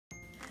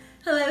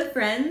Hello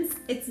friends,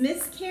 it's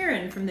Miss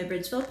Karen from the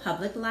Bridgeville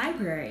Public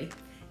Library.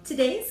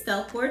 Today's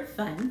Feltboard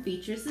Fun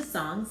features the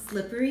song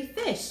Slippery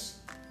Fish.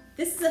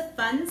 This is a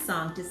fun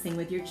song to sing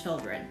with your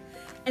children,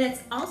 and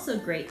it's also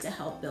great to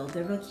help build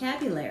their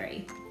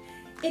vocabulary.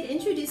 It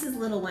introduces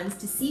little ones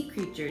to sea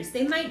creatures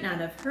they might not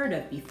have heard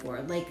of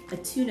before, like a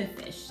tuna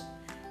fish.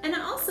 And it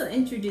also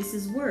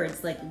introduces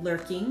words like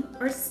lurking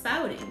or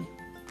spouting.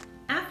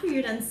 After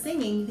you're done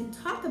singing, you can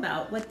talk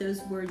about what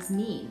those words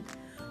mean.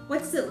 What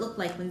does it look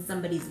like when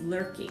somebody's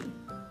lurking?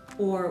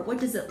 Or what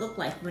does it look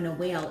like when a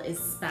whale is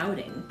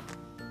spouting?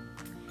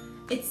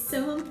 It's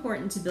so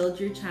important to build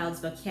your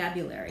child's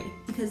vocabulary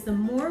because the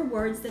more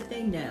words that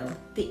they know,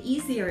 the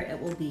easier it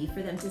will be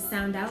for them to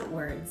sound out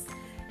words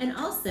and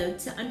also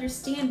to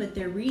understand what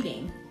they're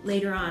reading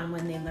later on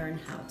when they learn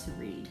how to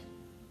read.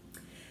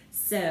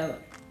 So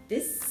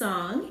this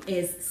song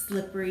is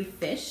Slippery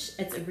Fish.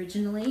 It's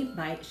originally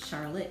by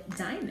Charlotte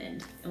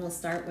Diamond. And we'll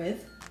start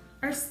with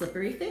our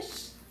slippery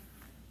fish.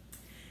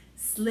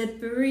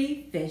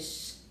 Slippery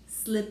fish,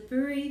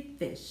 sliding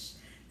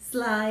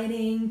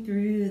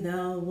through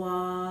the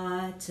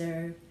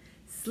water.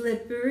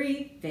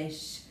 Slippery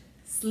fish,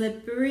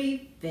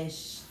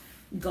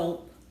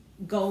 gulp,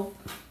 gulp,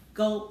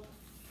 gulp.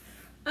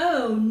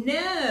 Oh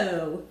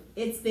no,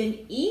 it's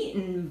been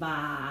eaten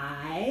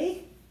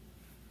by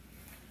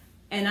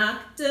an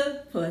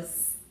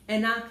octopus,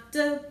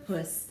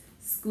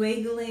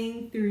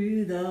 squiggling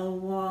through the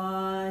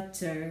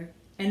water.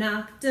 An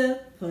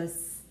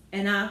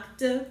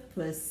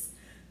octopus,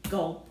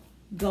 gulp,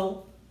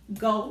 gulp,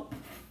 gulp.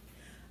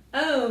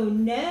 Oh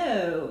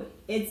no,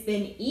 it's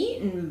been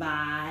eaten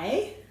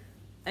by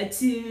a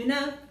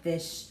tuna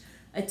fish,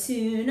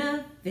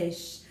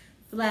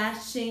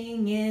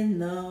 flashing in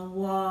the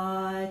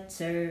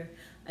water.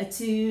 A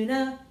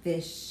tuna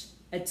fish,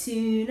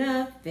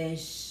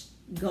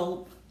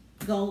 gulp,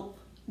 gulp,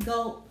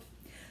 gulp.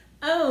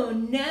 Oh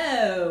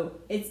no,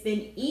 it's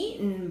been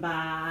eaten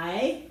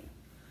by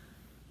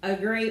a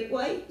great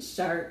white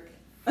shark,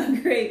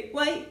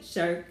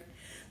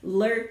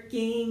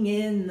 lurking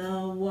in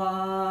the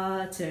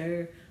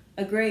water.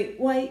 A great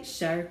white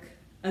shark,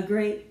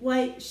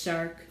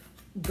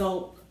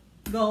 gulp,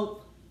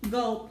 gulp,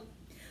 gulp.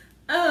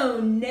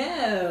 Oh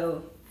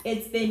no,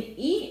 it's been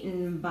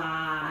eaten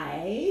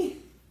by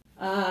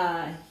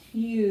a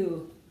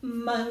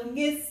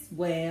humongous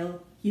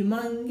whale,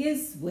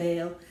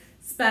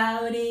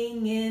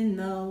 spouting in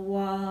the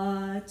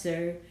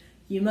water.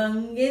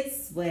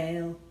 Humongous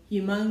whale,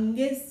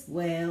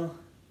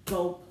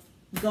 gulp,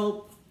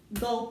 gulp,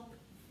 gulp.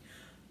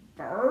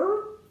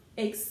 Brr,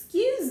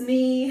 excuse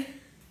me.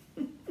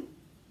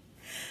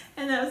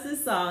 And that was the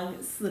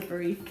song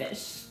Slippery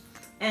Fish.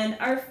 And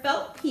our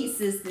felt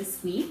pieces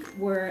this week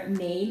were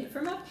made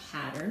from a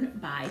pattern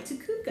by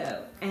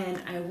Takuko,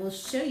 and I will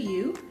show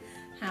you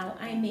how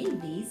I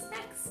made these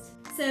next.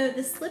 So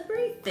the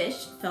Slippery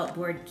Fish felt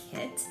board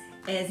kit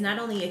is not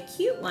only a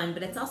cute one,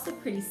 but it's also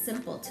pretty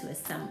simple to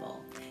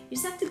assemble. You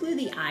just have to glue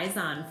the eyes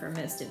on for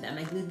most of them.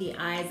 I glued the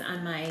eyes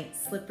on my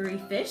slippery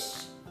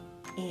fish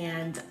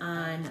and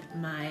on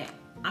my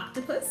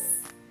octopus,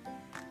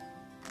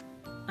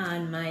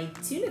 on my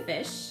tuna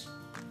fish,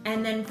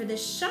 and then for the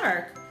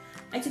shark,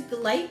 I took the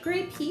light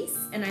gray piece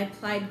and I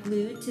applied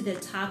glue to the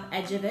top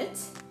edge of it,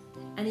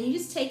 and then you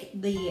just take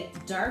the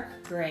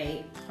dark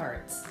gray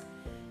part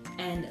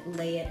and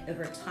lay it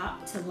over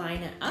top to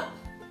line it up,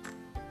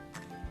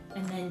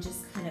 and then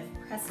just kind of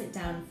press it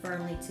down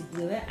firmly to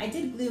glue it. I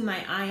did glue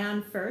my eye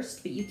on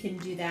first, but you can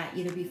do that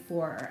either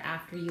before or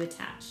after you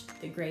attach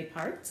the gray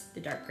part, the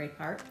dark gray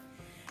part.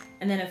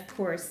 And then of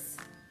course,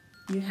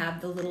 you have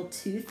the little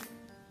tooth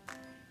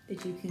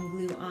that you can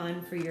glue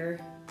on for your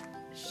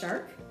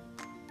shark.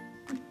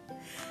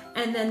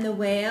 And then the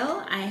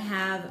whale, I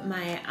have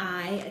my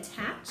eye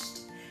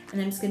attached, and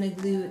I'm just gonna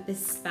glue the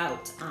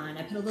spout on.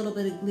 I put a little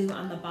bit of glue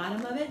on the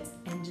bottom of it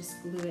and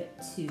just glue it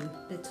to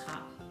the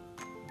top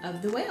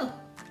of the whale.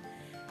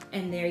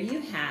 And there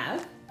you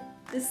have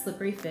the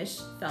Slippery Fish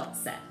felt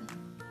set.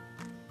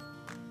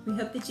 We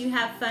hope that you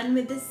have fun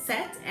with this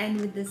set and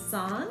with this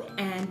song,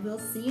 and we'll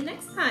see you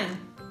next time.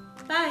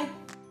 Bye.